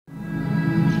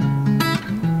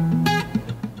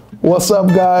What's up,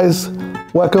 guys?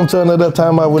 Welcome to another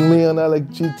time out with me on Alec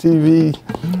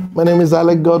GTV. My name is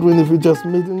Alec Godwin if you're just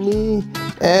meeting me,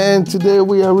 and today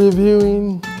we are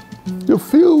reviewing the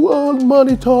Feelworld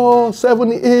monitor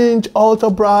 70-inch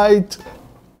ultra bright.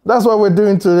 That's what we're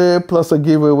doing today, plus a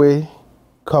giveaway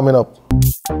coming up.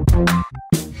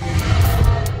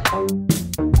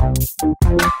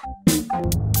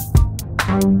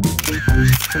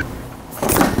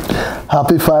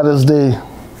 Happy Father's Day.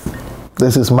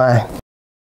 This is mine.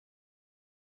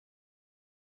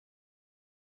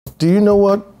 Do you know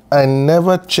what? I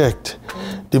never checked.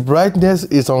 The brightness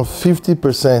is on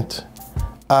 50%.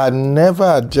 I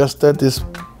never adjusted this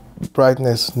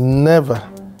brightness. Never.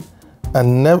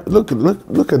 And never. Look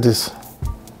at this.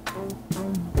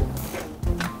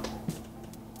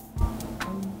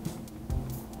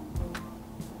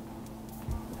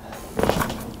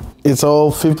 It's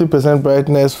all 50%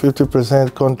 brightness,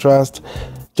 50% contrast.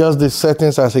 Just the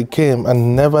settings as it came,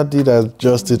 and never did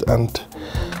adjust it. And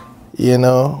you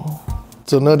know,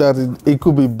 to know that it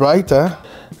could be brighter,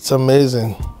 it's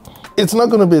amazing. It's not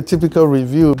going to be a typical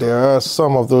review. There are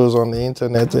some of those on the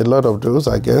internet, a lot of those,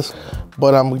 I guess.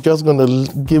 But I'm just going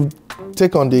to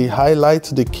take on the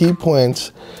highlights, the key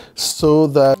points, so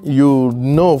that you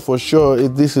know for sure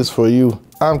if this is for you.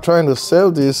 I'm trying to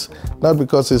sell this, not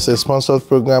because it's a sponsored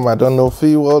program. I don't know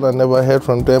Feelworld, I never heard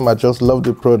from them. I just love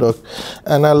the product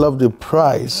and I love the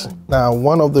price. Now,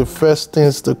 one of the first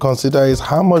things to consider is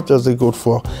how much does it go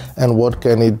for and what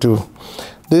can it do?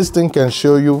 This thing can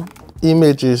show you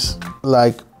images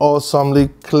like awesomely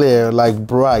clear, like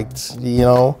bright, you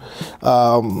know.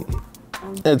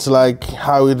 It's like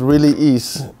how it really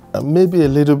is. Maybe a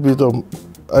little bit of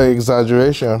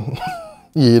exaggeration.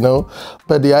 You know,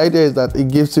 but the idea is that it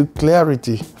gives you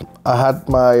clarity. I had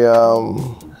my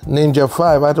Ninja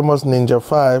 5, Atomos Ninja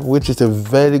 5, which is a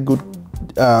very good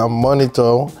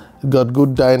monitor. Got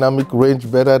good dynamic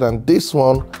range, better than this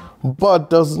one,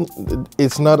 but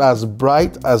it's not as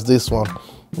bright as this one.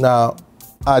 Now,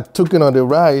 I took it on the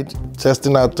ride,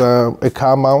 testing out a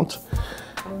car mount,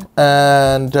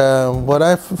 and what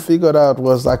I figured out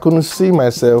was I couldn't see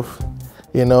myself.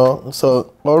 You know,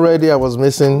 so already I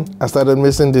started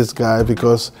missing this guy,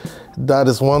 because that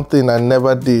is one thing I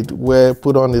never did, where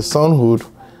put on the sun hood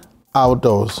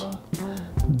outdoors.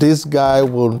 This guy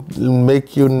will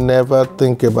make you never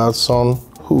think about sun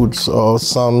hoods or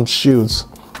sun shields.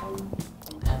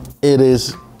 It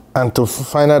is, and to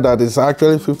find out that it's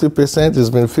actually 50%, it's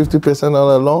been 50%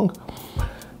 all along,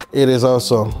 it is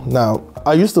awesome. Now,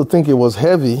 I used to think it was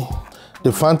heavy.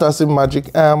 The Fantasy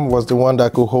Magic Arm was the one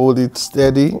that could hold it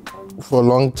steady for a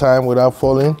long time without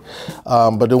falling.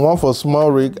 But the one for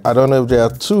Small Rig, I don't know if there are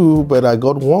two, but I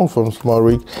got one from Small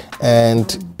Rig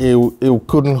and it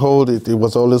couldn't hold it. It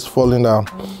was always falling down.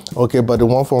 Okay, but the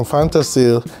one from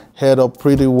Fantasy held up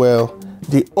pretty well.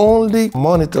 The only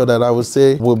monitor that I would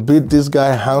say will beat this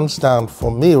guy hands down for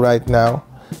me right now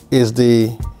is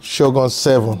the Shogun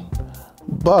 7.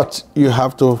 But you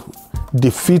have to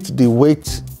defeat the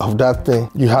weight of that thing.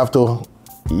 You have to,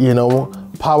 you know,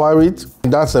 power it.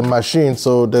 That's a machine,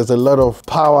 so there's a lot of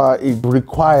power it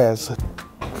requires.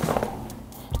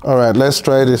 All right, let's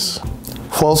try this.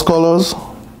 False colors,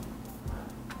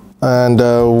 and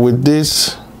with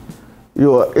this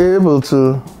you are able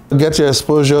to get your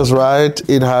exposures right.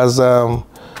 It has the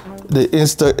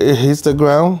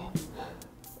histogram.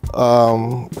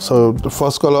 So the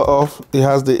first color off, it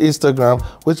has the histogram,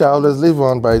 which I always leave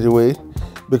on, by the way,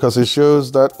 because it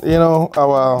shows that, you know,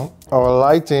 our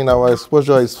lighting, our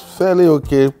exposure is fairly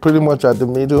okay, pretty much at the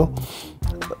middle.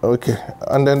 Okay,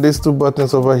 and then these two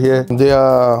buttons over here, they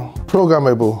are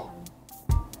programmable.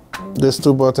 These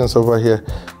two buttons over here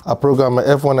are programmable,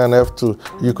 F1 and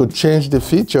F2. You could change the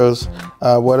features,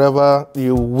 whatever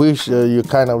you wish you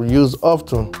kind of use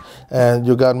often. And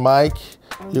you got mic,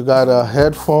 you got a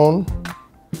headphone,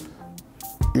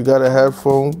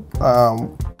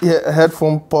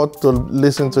 headphone port to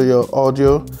listen to your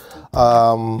audio.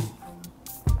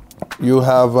 You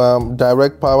have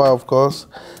direct power, of course,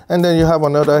 and then you have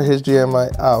another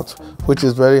HDMI out, which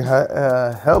is very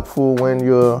helpful when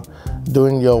you're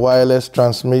doing your wireless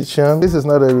transmission. This is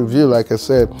not a review, like I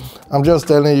said. I'm just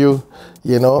telling you,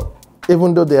 you know,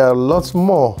 even though there are lots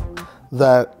more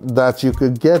that you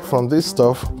could get from this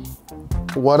stuff,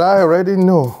 what I already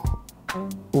know,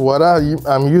 what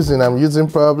I'm using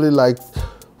probably like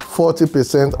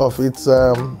 40% of its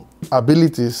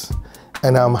abilities,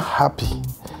 and I'm happy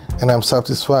and I'm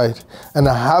satisfied, and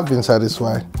I have been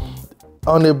satisfied.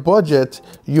 On a budget,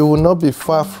 you will not be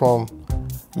far from,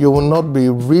 you will not be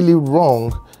really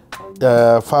wrong,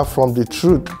 far from the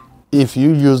truth if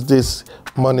you use this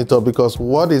monitor, because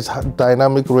what is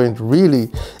dynamic range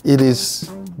really? It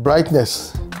is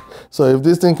brightness. So if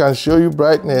this thing can show you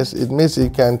brightness, it means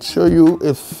it can show you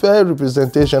a fair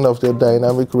representation of the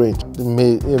dynamic range. It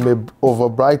may over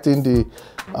brighten the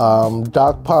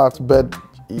dark part, but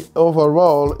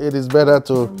overall it is better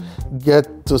to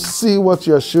get to see what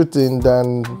you're shooting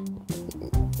than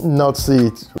not see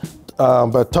it.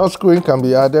 But touchscreen can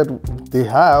be added. They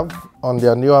have on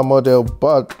their newer model,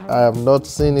 but I have not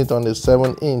seen it on the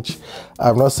 7-inch. I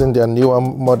have not seen their newer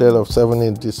model of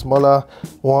 7-inch. The smaller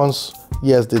ones,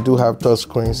 yes, they do have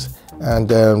touchscreens,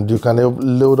 and you can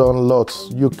load on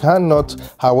lots. You cannot,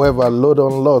 however, load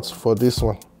on lots for this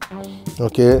one.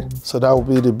 Okay, so that will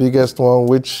be the biggest one,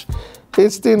 which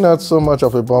it's still not so much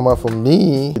of a bummer for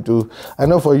me. I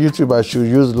know for YouTube I should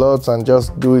use lots and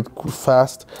just do it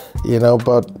fast, you know,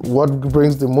 but what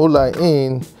brings the moolah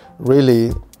in,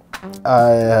 really,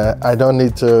 I don't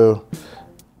need to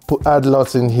add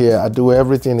lots in here. I do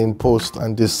everything in post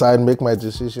and make my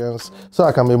decisions so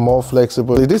I can be more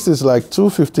flexible. This is like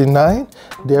 $259.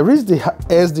 There is the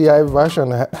SDI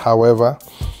version, however.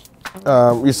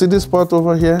 You see this port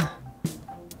over here?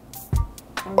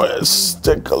 Let's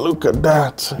take a look at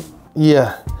that.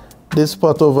 Yeah, this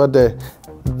port over there.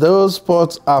 Those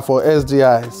ports are for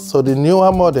SDI. So the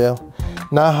newer model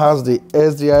now has the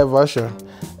SDI version,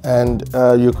 and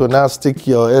you can now stick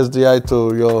your SDI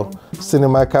to your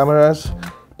cinema cameras.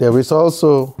 There is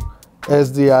also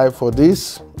SDI for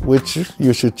this, which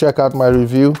you should check out my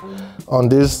review on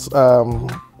this.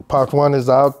 Part 1 is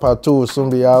out, part 2 will soon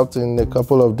be out in a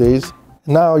couple of days.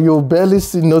 Now you'll barely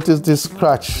notice this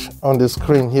scratch on the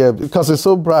screen here because it's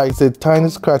so bright. It's a tiny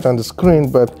scratch on the screen,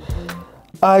 but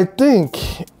I think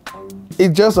it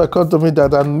just occurred to me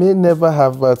that I may never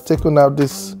have taken out the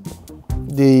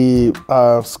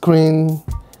screen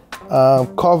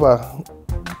cover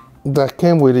that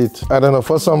came with it. I don't know,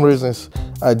 for some reasons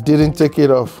I didn't take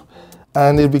it off,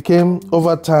 and it became,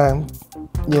 over time,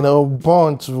 you know,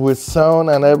 burnt with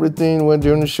sound and everything. When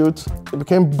during the shoot, it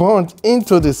became burnt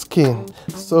into the skin.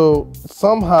 So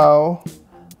somehow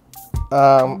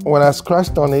when I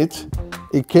scratched on it,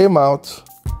 it came out,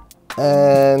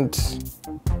 and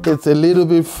it's a little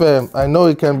bit firm. I know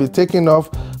it can be taken off,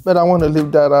 but I want to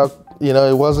leave that out. You know,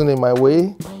 it wasn't in my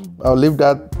way. I'll leave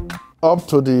that up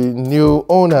to the new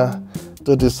owner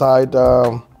to decide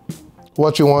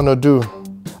what you want to do.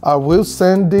 I will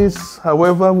send this,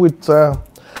 however, with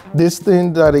this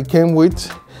thing that it came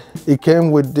with. It came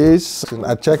with this.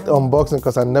 I checked unboxing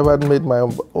because I never made my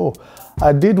own. Oh,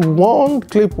 I did one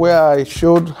clip where I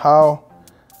showed how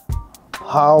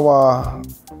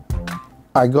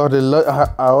I got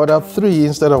I ordered 3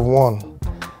 instead of 1.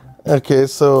 Okay,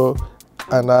 so,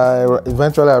 and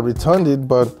eventually I returned it,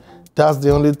 but that's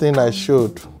the only thing I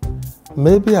showed.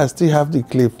 Maybe I still have the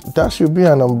clip. That should be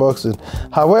an unboxing.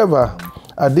 However,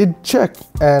 I did check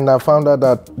and I found out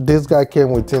that this guy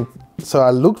came with it. So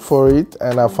I looked for it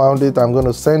and I found it. I'm going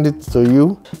to send it to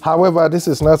you. However, this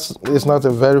is not a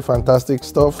very fantastic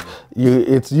stuff.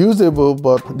 It's usable,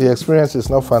 but the experience is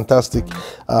not fantastic.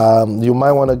 You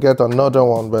might want to get another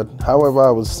one, but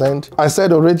however, I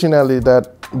said originally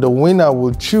that the winner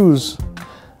will choose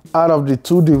out of the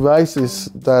 2 devices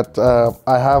that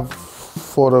I have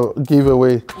for the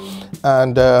giveaway.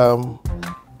 And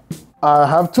I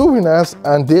have 2 winners,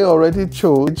 and they already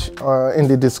chose in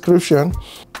the description.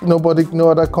 No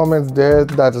other comments there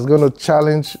that is going to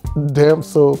challenge them,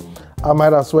 so I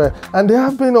might as well. And they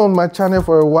have been on my channel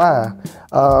for a while.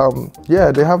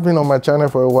 Yeah, they have been on my channel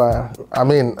for a while. I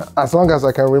mean, as long as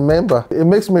I can remember. It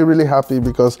makes me really happy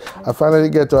because I finally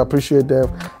get to appreciate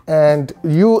them. And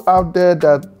you out there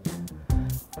that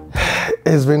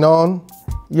has been on,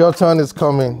 your turn is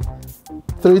coming.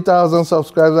 3,000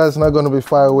 subscribers is not going to be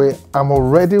far away. I'm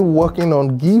already working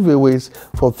on giveaways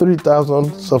for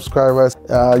 3,000 subscribers.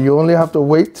 You only have to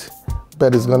wait,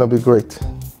 but it's going to be great.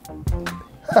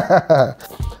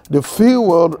 The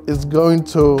Feelworld is going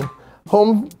to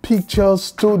Home Picture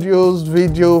Studios,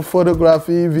 Video,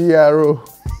 Photography, VRO.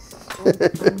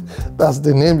 That's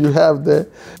the name you have there.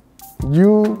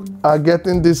 You are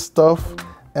getting this stuff,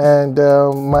 and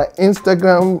my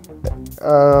Instagram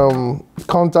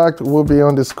contact will be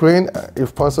on the screen.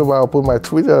 If possible, I'll put my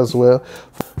Twitter as well.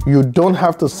 You don't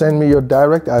have to send me your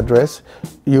direct address.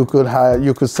 You could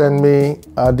send me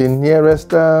the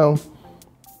nearest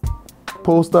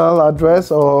postal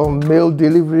address or mail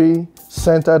delivery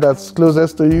center that's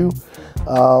closest to you.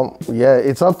 Yeah,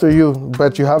 it's up to you,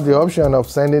 but you have the option of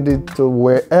sending it to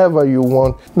wherever you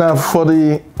want. Now for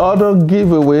the other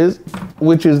giveaways,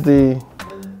 which is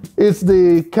it's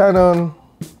the Canon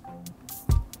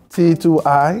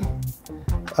T2i.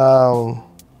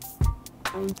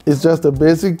 It's just a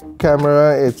basic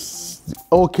camera. It's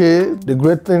okay. The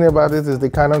great thing about it is the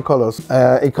Canon colors.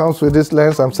 It comes with this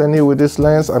lens. I'm sending you with this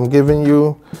lens. I'm giving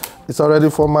you, it's already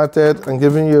formatted. I'm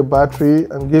giving you a battery.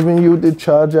 I'm giving you the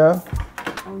charger.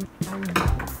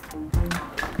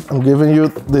 I'm giving you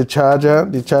the charger,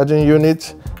 the charging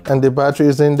unit, and the battery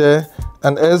is in there.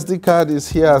 An SD card is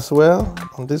here as well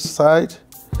on this side,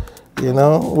 you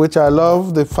know, which I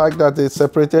love the fact that they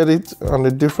separated it on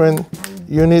the different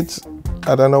units.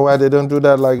 I don't know why they don't do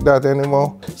that like that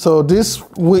anymore. So this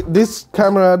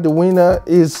camera, the winner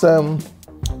is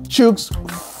Chuck's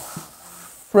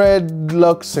Fred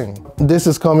Luxing. This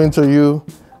is coming to you.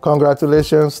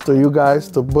 Congratulations to you guys,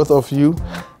 to both of you.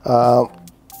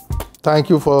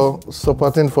 Thank you for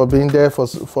supporting, for being there,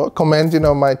 for commenting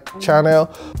on my channel.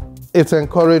 It's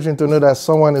encouraging to know that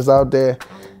someone is out there,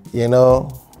 you know,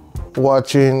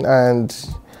 watching, and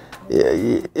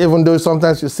even though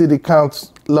sometimes you see the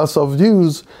count, lots of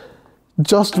views,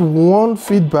 just one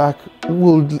feedback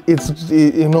will,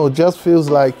 you know, just feels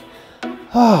like,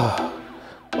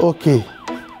 okay.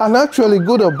 And actually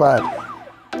good or bad,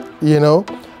 you know,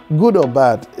 good or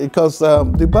bad, because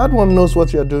the bad one knows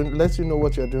what you're doing, lets you know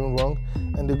what you're doing wrong,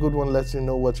 and the good one lets you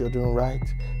know what you're doing right.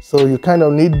 So you kind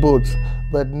of need both,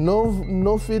 but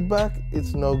no feedback,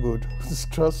 it's no good.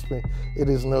 Trust me, it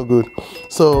is no good.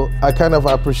 So I kind of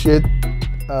appreciate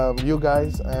you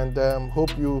guys, and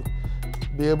hope you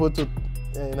be able to,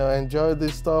 you know, enjoy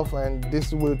this stuff, and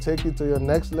this will take you to your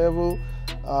next level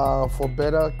for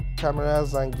better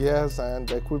cameras and gears and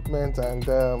equipment and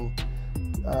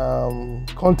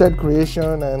content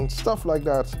creation and stuff like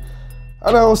that.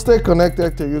 And I will stay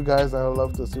connected to you guys. I would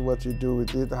love to see what you do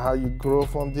with it, how you grow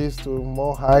from this to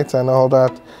more heights and all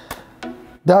that.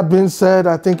 That being said,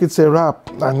 I think it's a wrap.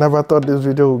 I never thought this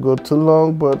video would go too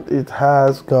long, but it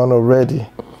has gone already.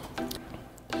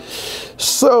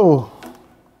 So,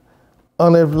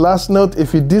 on a last note,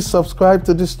 if you did subscribe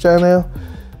to this channel,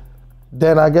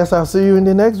 then I guess I'll see you in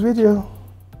the next video.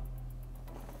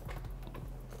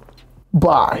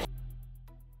 Bye.